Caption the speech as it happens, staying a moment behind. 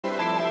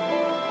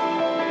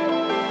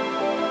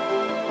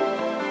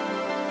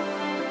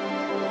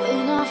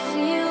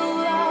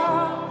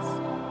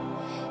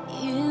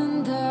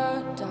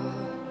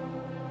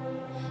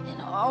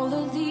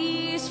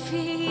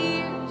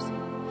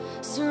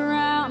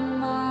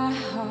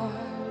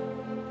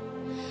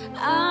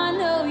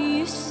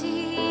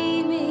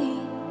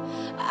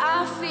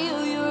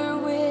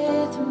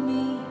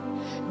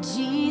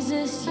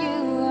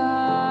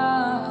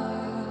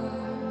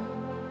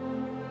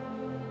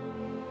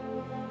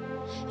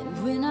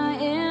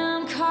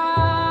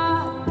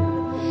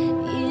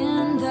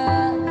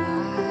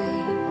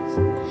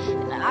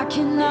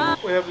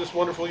We have this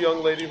wonderful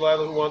young lady,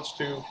 Lila, who wants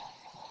to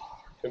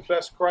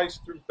confess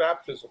Christ through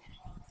baptism.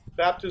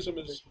 Baptism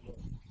is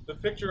the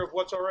picture of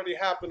what's already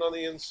happened on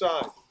the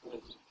inside.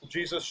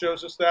 Jesus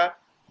shows us that.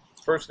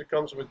 First it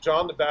comes with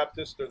John the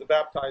Baptist, or the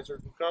baptizer,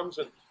 who comes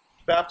and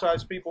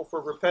baptizes people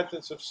for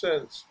repentance of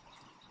sins.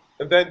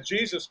 And then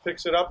Jesus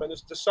picks it up, and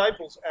his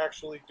disciples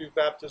actually do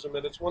baptism.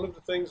 And it's one of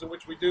the things in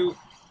which we do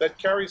that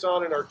carries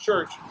on in our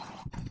church.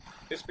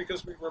 It's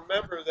because we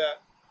remember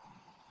that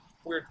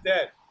we're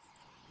dead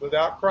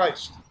without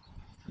Christ.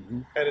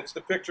 And it's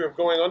the picture of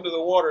going under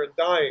the water and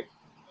dying,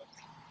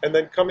 and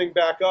then coming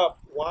back up,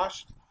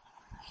 washed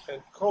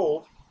and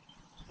cold,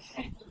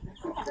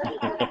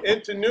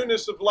 into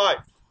newness of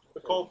life.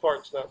 The cold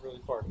part's not really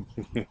part of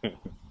it.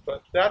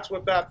 But that's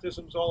what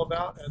baptism's all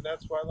about, and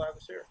that's why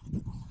Lila's here.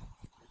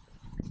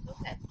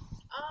 Okay.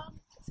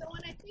 So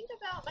when I think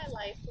about my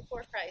life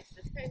before Christ,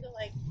 it's kind of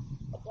like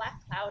a black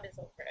cloud is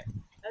over it.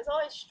 I was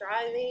always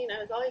striving, I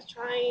was always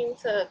trying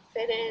to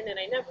fit in, and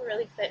I never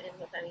really fit in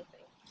with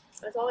anything.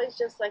 I was always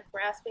just like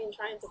grasping,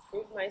 trying to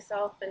prove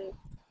myself, and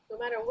no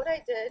matter what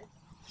I did,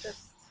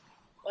 just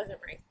wasn't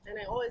right. And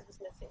I always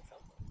was missing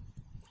something.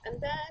 And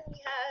then we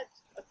had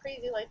a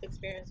crazy life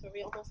experience where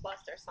we almost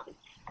lost our son.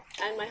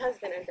 And my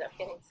husband ended up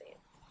getting saved.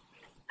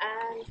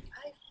 And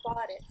I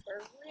fought it for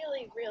a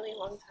really, really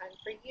long time,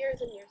 for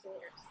years and years and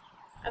years.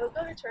 I would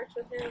go to church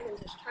with him and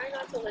just try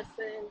not to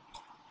listen,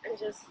 and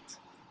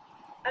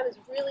I was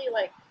really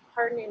like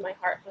hardening my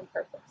heart on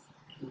purpose.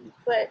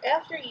 But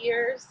after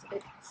years,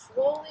 it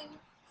slowly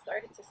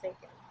started to sink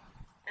in.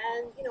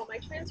 And, you know, my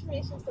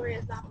transformation story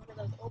is not one of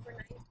those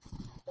overnight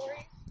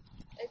stories.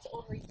 It's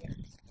over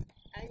years.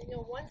 And, you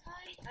know, one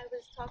time I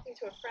was talking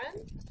to a friend,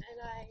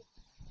 and I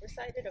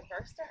recited a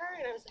verse to her,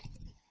 and I was like,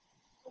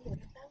 oh, what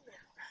about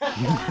now?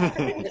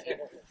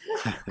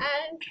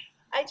 And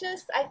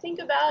I think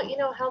about, you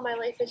know, how my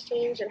life has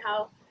changed, and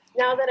how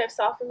now that I've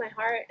softened my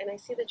heart and I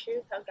see the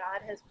truth, how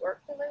God has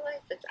worked in my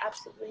life, it's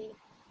absolutely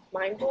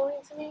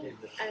mind-blowing to me,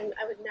 and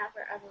I would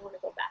never, ever want to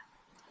go back.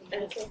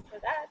 And so for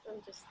that,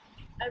 I'm just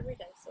every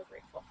day so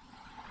grateful.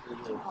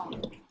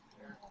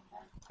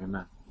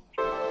 Amen.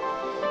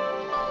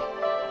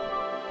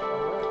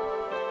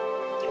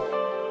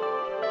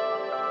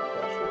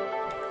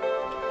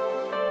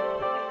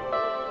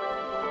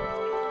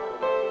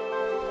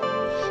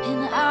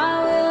 And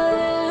I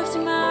will lift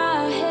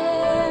my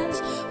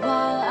hands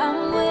while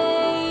I'm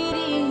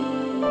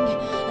waiting,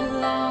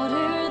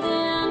 louder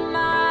than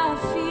my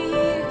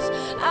fears,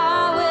 I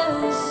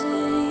will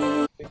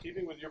sing. In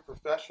keeping with your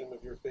profession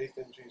of your faith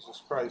in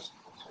Jesus Christ,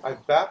 I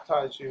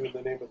baptize you in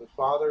the name of the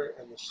Father,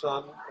 and the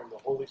Son, and the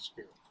Holy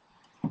Spirit.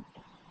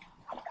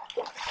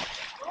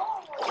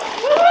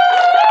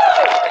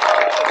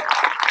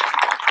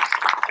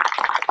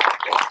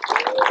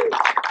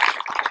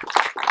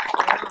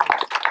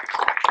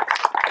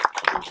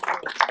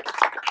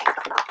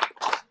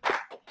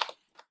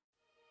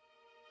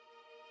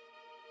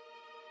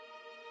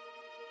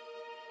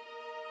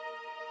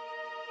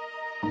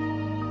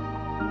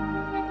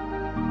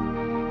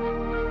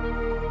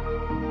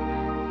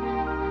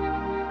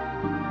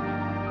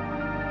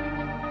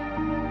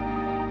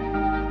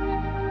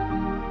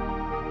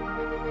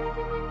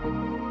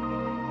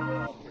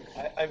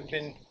 I've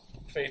been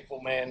a faithful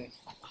man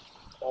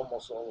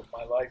almost all of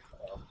my life.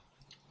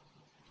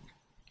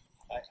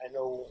 I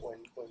know when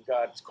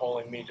God's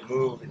calling me to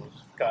move, and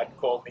God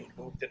called me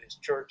to move to this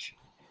church.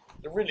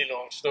 It's a really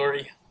long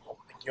story. I don't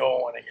think you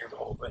all want to hear the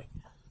whole thing.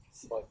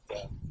 But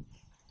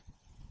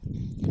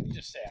let me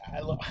just say, I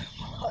love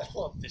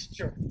this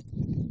church.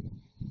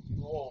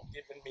 You've all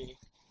given me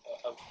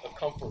a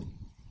comfort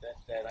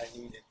that I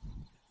needed.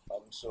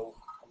 So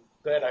I'm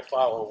glad I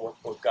follow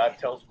what God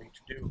tells me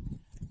to do.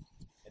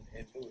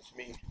 And moves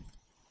me.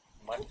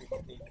 My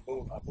people need to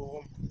move. I move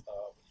them.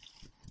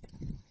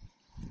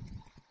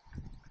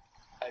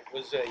 I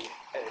was a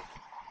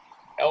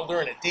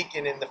elder and a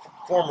deacon in the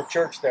former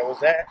church that I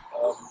was at,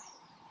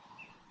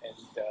 and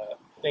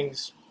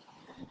things,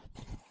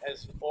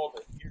 as all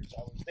the years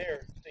I was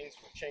there, things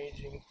were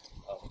changing.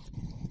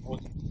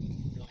 Wasn't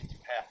really too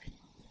happy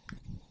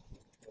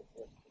with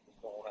what was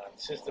going on.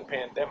 Since the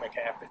pandemic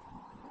happened,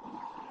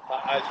 my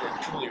eyes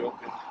were truly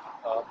opened.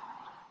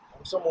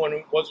 I'm someone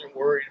who wasn't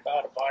worried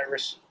about a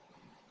virus.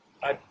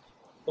 I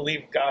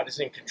believe God is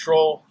in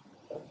control,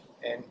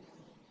 and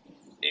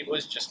it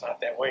was just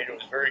not that way. There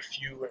was very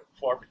few and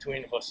far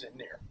between of us in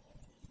there.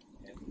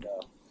 And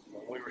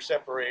when we were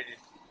separated,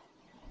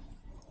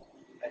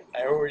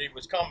 I already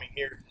was coming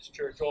here to this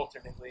church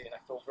alternately, and I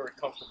felt very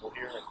comfortable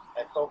here, and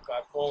I felt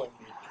God calling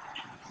me.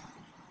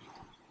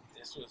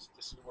 This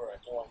is where I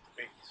belong to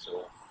be.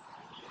 So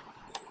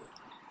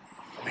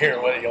I'm here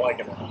whether you like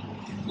it or not.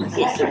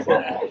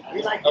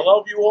 I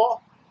love you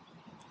all.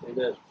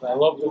 Amen. I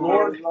love the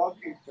Lord.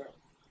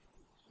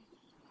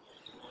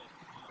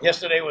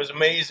 Yesterday was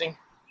amazing.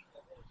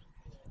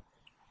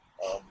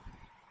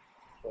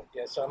 But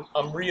yes,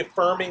 I'm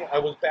reaffirming. I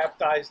was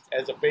baptized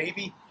as a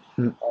baby.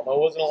 I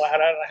wasn't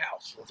allowed out of the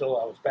house until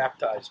I was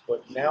baptized.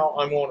 But now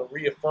I'm going to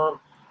reaffirm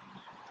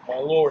my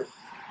Lord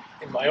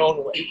in my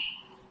own way.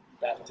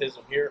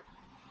 Baptism here,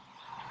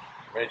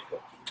 ready to go.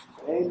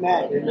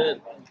 Amen.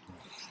 Amen.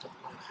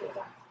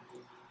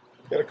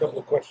 Got a couple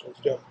of questions,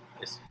 Jeff.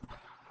 Yes.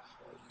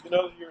 You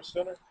know that you're a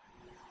sinner?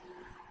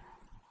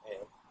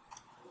 And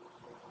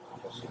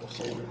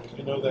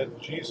You know that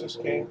Jesus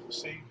came to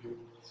save you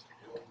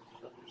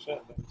from your sin,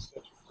 that He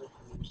set you free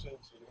from your sins,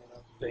 so you don't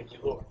have to, thank you,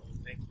 Lord.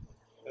 Thank you.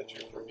 that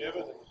you're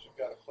forgiven and that you've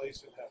got a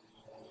place in heaven.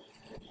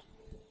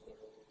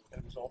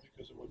 And it's all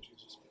because of what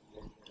Jesus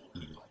did.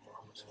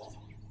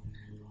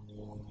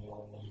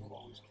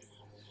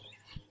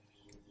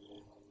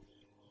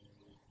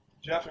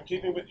 Jeff, in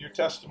keeping with your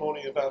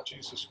testimony about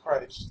Jesus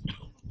Christ,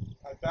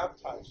 I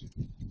baptize you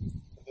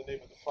in the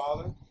name of the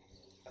Father,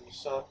 and the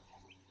Son,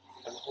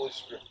 and the Holy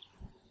Spirit.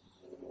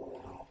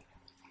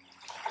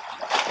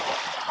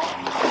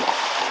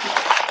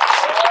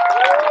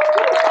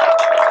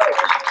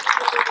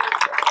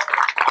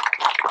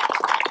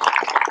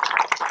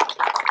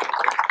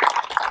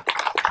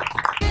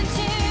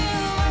 Into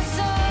my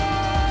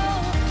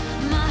soul,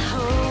 my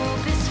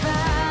hope is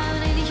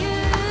found in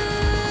you.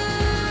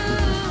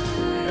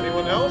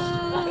 Anyone else?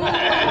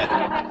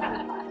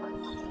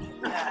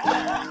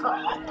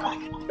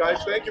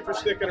 Guys, thank you for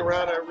sticking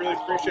around. I really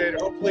appreciate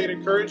it. Hopefully it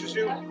encourages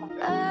you.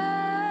 I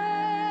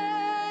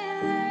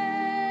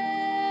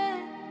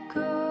let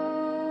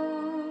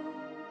go.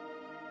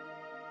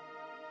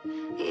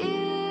 You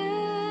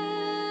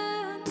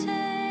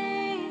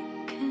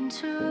take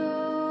control.